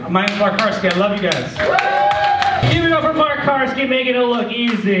My name's Mark Karski. I love you guys. Give it up for Mark Karski, making it look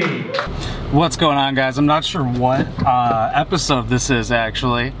easy. What's going on, guys? I'm not sure what episode this is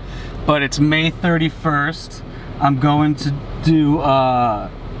actually, but it's May 31st. I'm going to do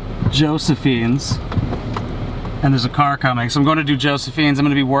Josephine's, and there's a car coming, so I'm going to do Josephine's. I'm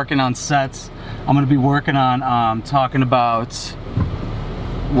going to be working on sets. I'm going to be working on talking about,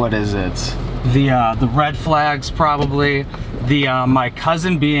 what is it? The red flags, probably. My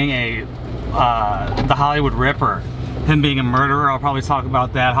cousin being the Hollywood Ripper, him being a murderer. I'll probably talk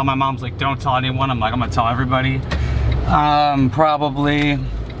about that. How my mom's like, don't tell anyone. I'm like, I'm gonna tell everybody. Probably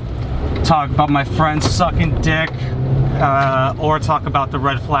talk about my friends sucking dick, or talk about the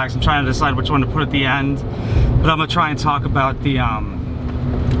red flags. I'm trying to decide which one to put at the end, but I'm gonna try and talk about the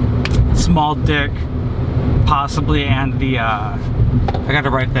small dick, possibly, and the I got to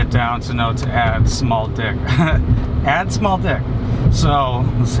write that down to know to add small dick. Add small dick. So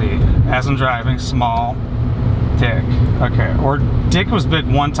let's see. As I'm driving, small dick. Okay. Or dick was big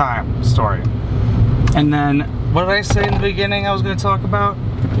one time story. And then what did I say in the beginning I was going to talk about?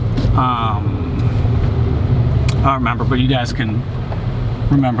 I don't remember, but you guys can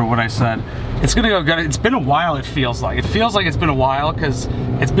remember what I said. It's gonna go good. It's been a while. It feels like it's been a while because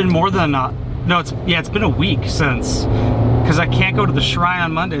it's been more than it's been a week since, because I can't go to the Shrine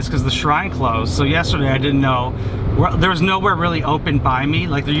on Mondays because the Shrine closed. So yesterday I didn't know, there was nowhere really open by me.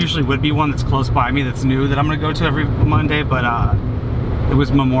 Like there usually would be one that's close by me that's new that I'm gonna go to every Monday, but it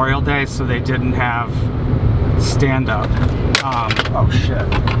was Memorial Day, so they didn't have stand-up. Oh shit.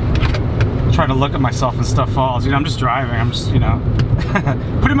 I'm trying to look at myself and stuff falls. You know, I'm just driving. I'm just, you know,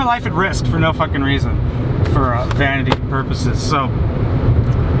 putting my life at risk for no fucking reason, for vanity purposes. So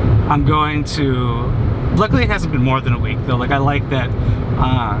I'm going to, luckily it hasn't been more than a week though. Like I like that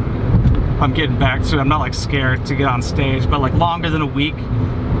I'm getting back to it. I'm not like scared to get on stage, but like longer than a week,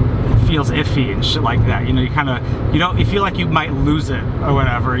 it feels iffy and shit like that. You know, you kind of, you feel like you might lose it or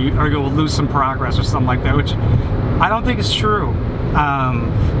whatever, or you'll lose some progress or something like that, which I don't think is true.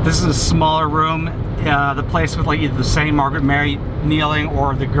 This is a smaller room. The place with like either the same Margaret Mary kneeling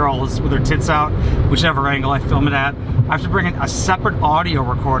or the girl is with her tits out, whichever angle I film it at. I have to bring in a separate audio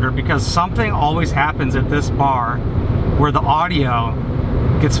recorder because something always happens at this bar where the audio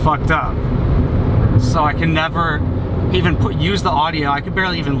gets fucked up. So I can never even use the audio. I can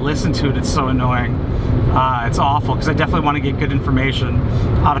barely even listen to it. It's so annoying. It's awful because I definitely want to get good information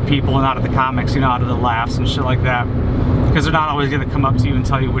out of people and out of the comics, you know, out of the laughs and shit like that. Because they're not always going to come up to you and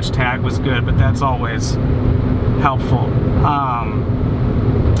tell you which tag was good, but that's always helpful.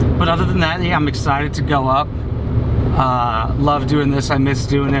 But other than that, yeah, I'm excited to go up. Love doing this. I miss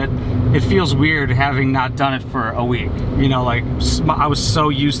doing it. It feels weird having not done it for a week. You know, like I was so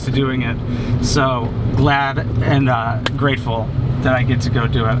used to doing it. So glad and grateful that I get to go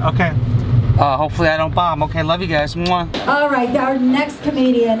do it. Okay. Hopefully I don't bomb. Okay, love you guys. Mwah. All right, our next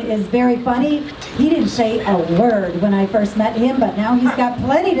comedian is very funny. He didn't say a word when I first met him, but now he's got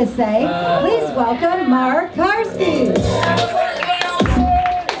plenty to say. Please welcome Mark Karski.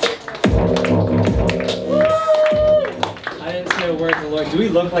 I didn't say a word to Lloyd. Do we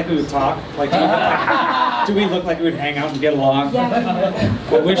look like we would talk? Do we look like we would hang out and get along? Yeah.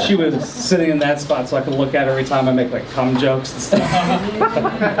 I wish she was sitting in that spot so I could look at her every time I make like cum jokes and stuff.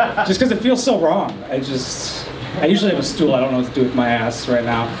 Just because it feels so wrong. I usually have a stool. I don't know what to do with my ass right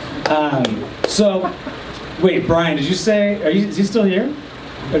now. So, wait, Brian, did you say, is he still here?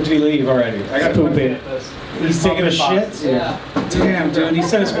 Or did he leave already? I got poop in. He's taking a shit? Yeah. Damn, dude. He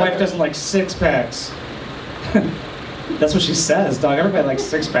said his wife doesn't like six packs. That's what she says, dog. Everybody likes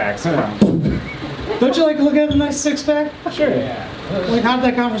six packs. Don't you like to look at a nice six pack? Sure. Yeah. Like, how'd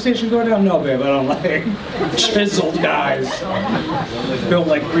that conversation go down? No, babe, I don't like chiseled guys. Built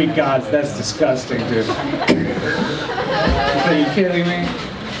like Greek gods. That's disgusting, dude. Are you kidding me?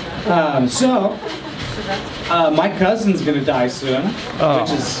 My cousin's gonna die soon,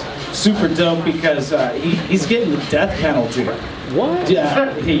 which is super dope because he's getting the death penalty. What?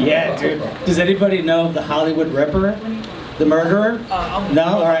 Yeah, dude. Does anybody know the Hollywood Ripper? The murderer?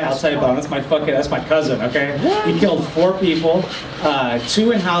 No? Alright, I'll tell you about him. That's my cousin, okay? What? He killed 4 people,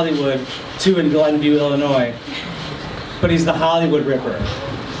 2 in Hollywood, 2 in Glenview, Illinois. But he's the Hollywood Ripper.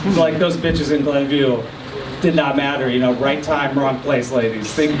 Like those bitches in Glenview did not matter, you know, right time, wrong place,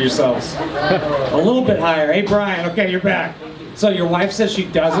 ladies. Think of yourselves. A little bit higher. Hey, Brian, okay, you're back. So your wife says she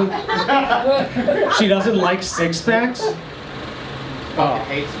doesn't like six packs? Oh,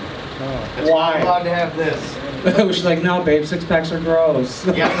 hates me. Why? I'm allowed to have this. She's like, no, babe, 6 packs are gross.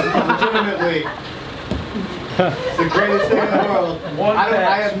 Yeah, legitimately. It's the greatest thing in the world.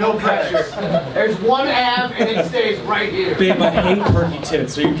 I have no pressure. There's one ab and it stays right here. Babe, I hate perky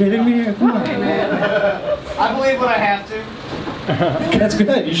tits. Are you kidding me? Come on. I believe when I have to. That's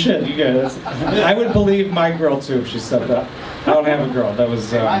good. You should. You good. I would believe my girl too if she said that. I don't have a girl. That was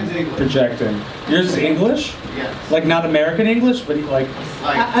projecting. Yours is English? Yes. Like not American English, but like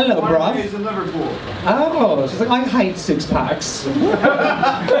hello, bro. He's in Liverpool. Oh, she's like, I hate six packs.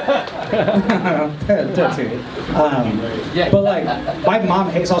 Dirty. But like, my mom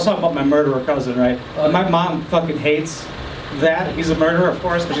hates, I was talking about my murderer cousin, right? And my mom fucking hates that. He's a murderer, of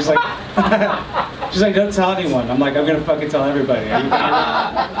course, but she's like, don't tell anyone. I'm like, I'm gonna fucking tell everybody.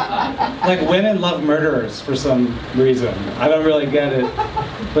 Like, women love murderers for some reason. I don't really get it,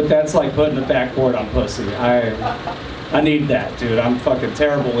 but that's like putting the backboard on pussy. I need that, dude. I'm fucking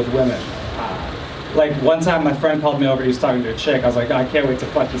terrible with women. Like, one time my friend called me over, he was talking to a chick. I was like, I can't wait to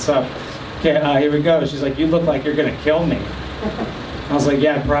fuck this up. Okay, here we go. She's like, you look like you're gonna kill me. I was like,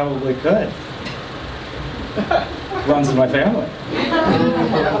 yeah, I probably could. Runs in my family.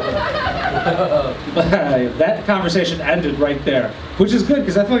 That conversation ended right there, which is good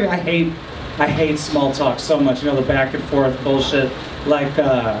because I feel like I hate small talk so much. You know, the back and forth bullshit. Like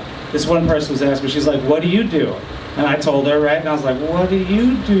this one person was asking me, she's like, "What do you do?" And I told her, right, and I was like, "What do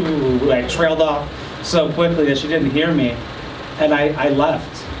you do?" I trailed off so quickly that she didn't hear me, and I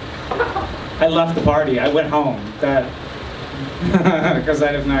left. I left the party. I went home. Because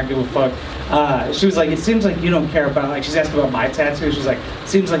I did not give a fuck. She was like, it seems like you don't care about, like, she's asking about my tattoos. She's like, it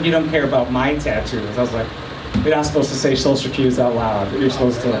seems like you don't care about my tattoos. I was like, you're not supposed to say social cues out loud. You're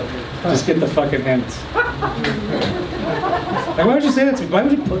supposed to just get the fucking hint. Like, why would you say that to me? Why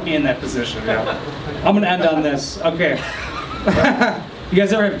would you put me in that position? Yeah. I'm gonna end on this. Okay. You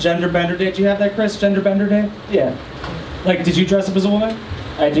guys ever have Gender Bender Day? Do you have that, Chris? Gender Bender Day? Yeah, Like, did you dress up as a woman?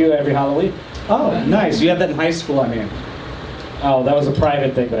 I do every Halloween. Oh, nice. You have that in high school, I mean. Oh, that was a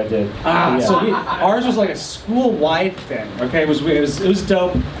private thing that I did. Ah, Yeah. so ours was like a school-wide thing. Okay, it was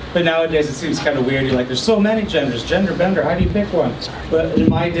dope. But nowadays it seems kind of weird. You're like, there's so many genders. Gender bender. How do you pick one? But in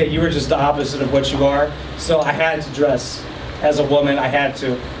my day, you were just the opposite of what you are. So I had to dress as a woman. I had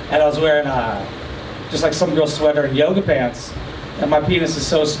to, and I was wearing just like some girl's sweater and yoga pants. And my penis is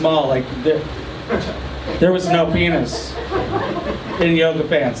so small. Like there was no penis in yoga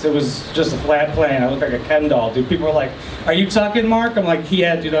pants. It was just a flat plane. I looked like a Ken doll, dude. People were like, "Are you tucking, Mark?" I'm like,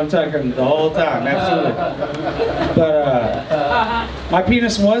 "Yeah, dude, I'm tucking the whole time, absolutely." But my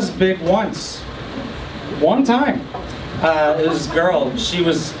penis was big once. One time. It was this girl. She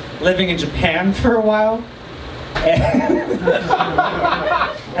was living in Japan for a while.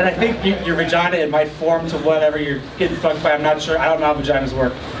 And I think your vagina, it might form to whatever you're getting fucked by. I'm not sure. I don't know how vaginas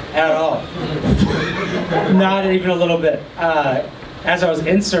work at all. Not even a little bit. As I was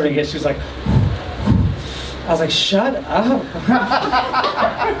inserting it, she was like, I was like, shut up.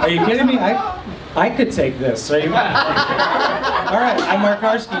 Are you kidding me? I could take this. Are you? All right, I'm Mark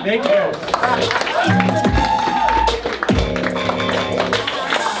Harsky. Thank you.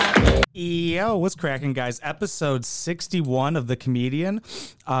 Yo, what's cracking, guys? Episode 61 of The Comedian.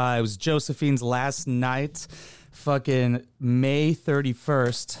 It was Josephine's last night. Fucking May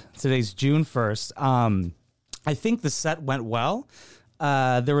 31st. Today's June 1st. I think the set went well.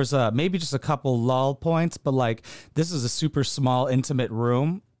 There was maybe just a couple lull points, but like this is a super small, intimate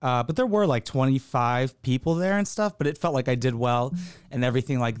room. But there were like 25 people there and stuff, but it felt like I did well and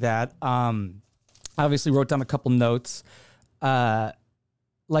everything like that. Obviously wrote down a couple notes.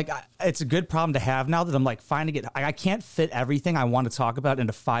 It's a good problem to have now that I'm like finding it. I can't fit everything I want to talk about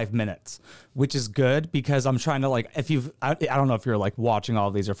into 5 minutes, which is good because I'm trying to like, I don't know if you're like watching all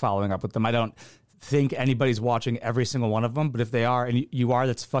of these or following up with them. I don't think anybody's watching every single one of them, but if they are and you are,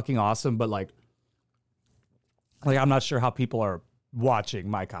 that's fucking awesome. But like I'm not sure how people are watching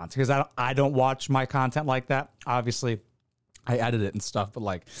my content because I don't watch my content like that. Obviously I edit it and stuff, but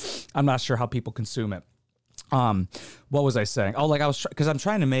like I'm not sure how people consume it. What was I saying? Oh, like because I'm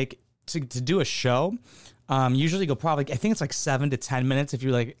trying to make to do a show. Usually go probably, I think it's like 7 to 10 minutes if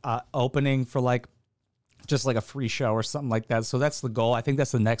you're like opening for like just like a free show or something like that. So that's the goal. I think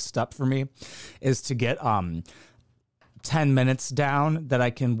that's the next step for me is to get 10 minutes down that I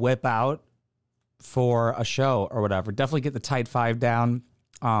can whip out for a show or whatever. Definitely get the tight 5 down.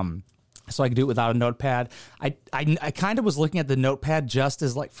 So I can do it without a notepad. I kind of was looking at the notepad just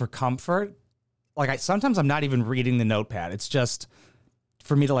as like for comfort. Like sometimes I'm not even reading the notepad. It's just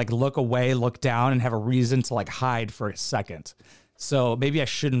for me to like look away, look down, and have a reason to like hide for a second. So maybe I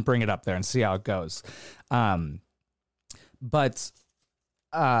shouldn't bring it up there and see how it goes. But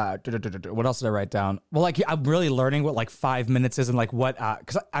What else did I write down? Well, like I'm really learning what like 5 minutes is and like what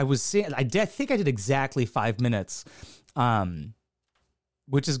because I was seeing I think I did exactly 5 minutes,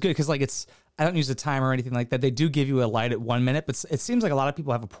 which is good because like I don't use a timer or anything like that. They do give you a light at 1 minute, but it seems like a lot of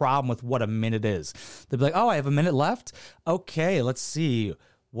people have a problem with what a minute is. They'll be like, oh, I have a minute left. Okay, let's see.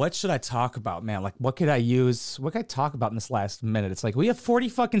 What should I talk about, man? Like, what could I use? What could I talk about in this last minute? It's like, we have 40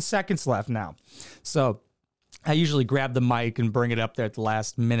 fucking seconds left now. So I usually grab the mic and bring it up there at the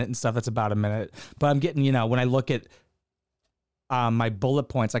last minute and stuff. That's about a minute. But I'm getting, when I look at my bullet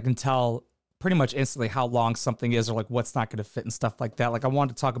points, I can tell pretty much instantly how long something is or like what's not going to fit and stuff like that. Like I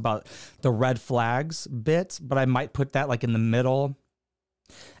wanted to talk about the red flags bit, but I might put that like in the middle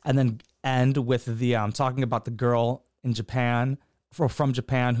and then end with the talking about the girl in Japan from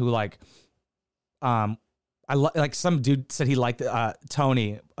Japan who like like some dude said he liked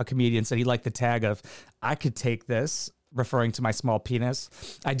Tony, a comedian, said he liked the tag of I could take this, referring to my small penis.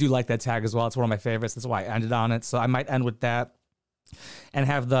 I do like that tag as well. It's one of my favorites. That's why I ended on it. So I might end with that and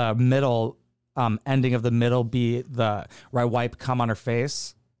have the middle ending of the middle be the where I wipe cum on her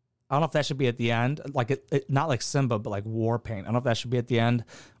face. I don't know if that should be at the end, like it not like Simba, but like war paint. I don't know if that should be at the end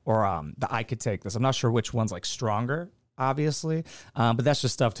or the I could take this. I'm not sure which one's like stronger, obviously, but that's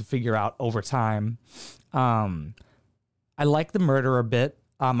just stuff to figure out over time. I like the murderer bit.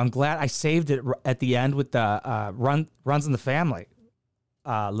 I'm glad I saved it at the end with the runs in the family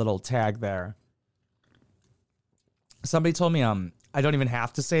little tag there. Somebody told me I don't even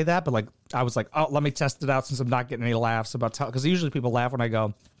have to say that, but like I was like, oh, let me test it out since I'm not getting any laughs about because usually people laugh when I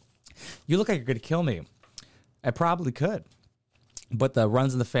go, you look like you're gonna kill me. I probably could. But the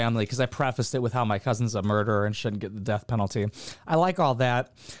runs in the family, because I prefaced it with how my cousin's a murderer and shouldn't get the death penalty. I like all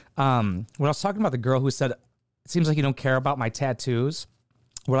that. When I was talking about the girl who said, it seems like you don't care about my tattoos,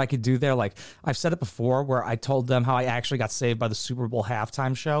 what I could do there, like I've said it before where I told them how I actually got saved by the Super Bowl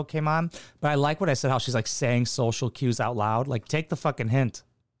halftime show came on. But I like what I said, how she's like saying social cues out loud. Like, take the fucking hint.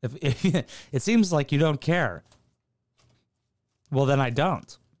 If it seems like you don't care, well, then I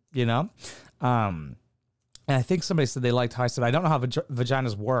don't, And I think somebody said they liked how I said, I don't know how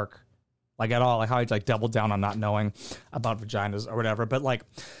vaginas work, like at all, like how I like doubled down on not knowing about vaginas or whatever. But like,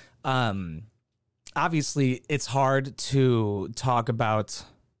 obviously it's hard to talk about.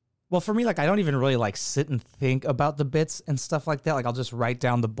 Well, for me, like I don't even really like sit and think about the bits and stuff like that. Like I'll just write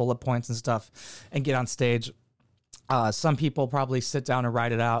down the bullet points and stuff and get on stage. Some people probably sit down and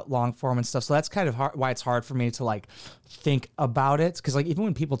write it out long form and stuff. So that's kind of why it's hard for me to like think about it. Cause like even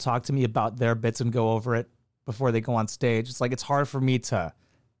when people talk to me about their bits and go over it before they go on stage, it's like, it's hard for me to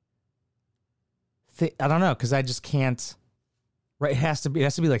think. I don't know. Cause I just can't, right. It has to be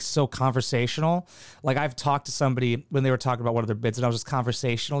like so conversational. Like I've talked to somebody when they were talking about one of their bits and I was just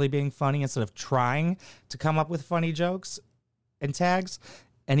conversationally being funny instead of trying to come up with funny jokes and tags.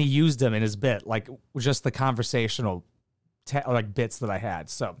 And he used them in his bit, like just the conversational like bits that I had.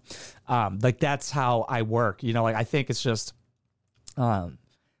 So like that's how I work, like I think it's just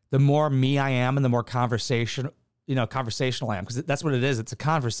the more me I am and the more conversational I am, because that's what it is. It's a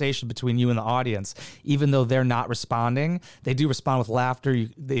conversation between you and the audience. Even though they're not responding, they do respond with laughter.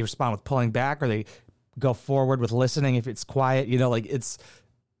 They respond with pulling back, or they go forward with listening if it's quiet. Like it's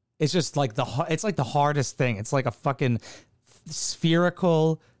just like it's like the hardest thing. It's like a fucking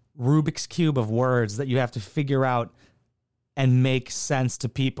spherical Rubik's Cube of words that you have to figure out and make sense to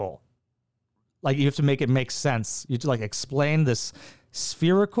people. Like you have to make it make sense. You have to like explain this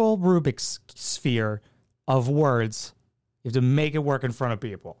spherical Rubik's sphere of words. You have to make it work in front of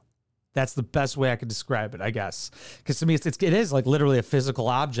people. That's the best way I could describe it, I guess. Because to me, it is like literally a physical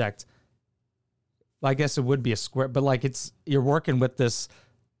object. I guess it would be a square, but like you're working with this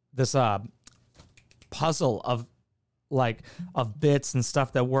puzzle of bits and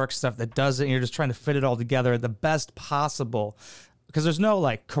stuff that works, stuff that doesn't. You're just trying to fit it all together the best possible, because there's no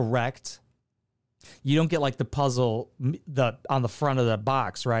like correct. You don't get like the puzzle on the front of the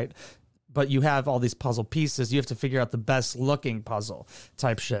box, right? But you have all these puzzle pieces. You have to figure out the best looking puzzle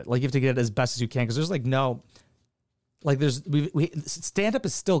type shit. Like you have to get it as best as you can, because there's like no, like there's stand up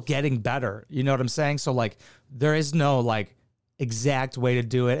is still getting better. You know what I'm saying? So like there is no like exact way to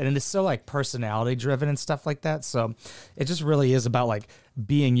do it, and it's so like personality driven and stuff like that. So it just really is about like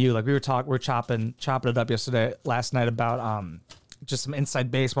being you. Like we were chopping it up last night about just some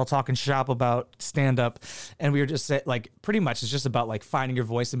inside baseball, talking shop about stand up, and we were just like pretty much it's just about like finding your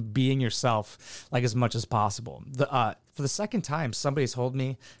voice and being yourself like as much as possible. For the second time, somebody told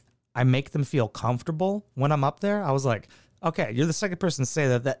me I make them feel comfortable when I'm up there. I was like, okay, you're the second person to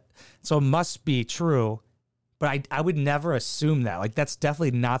say that, so it must be true But I would never assume that. Like, that's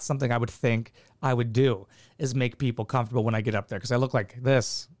definitely not something I would think I would do, is make people comfortable when I get up there, because I look like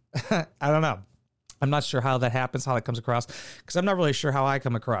this. I don't know. I'm not sure how that happens, how that comes across, because I'm not really sure how I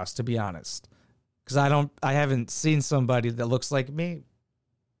come across, to be honest. Because I haven't seen somebody that looks like me,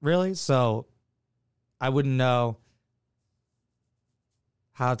 really. So I wouldn't know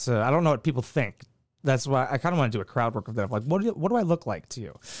how to, I don't know what people think. That's why I kind of want to do a crowd work with them. Like, what do I look like to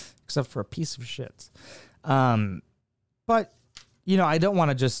you? Except for a piece of shit. But, you know, I don't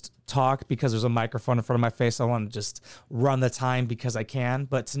want to just talk because there's a microphone in front of my face. I want to just run the time because I can.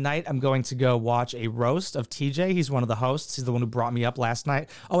 But tonight I'm going to go watch a roast of TJ. He's one of the hosts. He's the one who brought me up last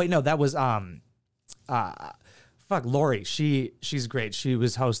night. Oh, wait, no, that was, Lori. She's great. She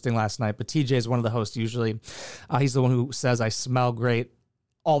was hosting last night, but TJ is one of the hosts usually. He's the one who says I smell great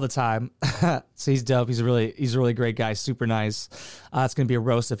all the time. So he's dope. He's a really great guy. Super nice. It's going to be a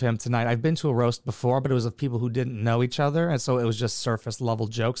roast of him tonight. I've been to a roast before, but it was of people who didn't know each other. And so it was just surface level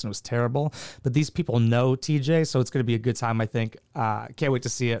jokes and it was terrible. But these people know TJ, so it's going to be a good time, I think. Can't wait to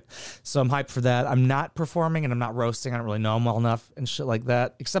see it. So I'm hyped for that. I'm not performing and I'm not roasting. I don't really know him well enough and shit like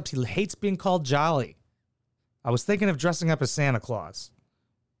that, except he hates being called Jolly. I was thinking of dressing up as Santa Claus.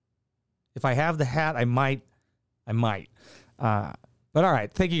 If I have the hat, I might. But all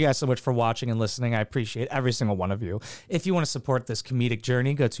right, thank you guys so much for watching and listening. I appreciate every single one of you. If you want to support this comedic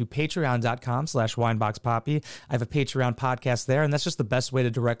journey, go to patreon.com/wineboxpoppy. I have a Patreon podcast there, and that's just the best way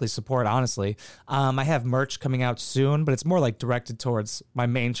to directly support, honestly. I have merch coming out soon, but it's more like directed towards my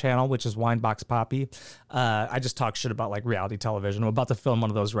main channel, which is Winebox Poppy. I just talk shit about like reality television. I'm about to film one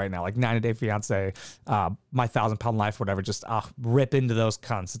of those right now, like 90 Day Fiance, My 1,000-Pound Life, whatever. Just rip into those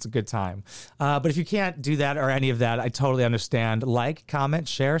cunts. It's a good time. But if you can't do that or any of that, I totally understand. Like, comment,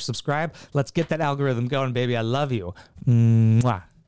 share, subscribe. Let's get that algorithm going, baby. I love you. Mwah.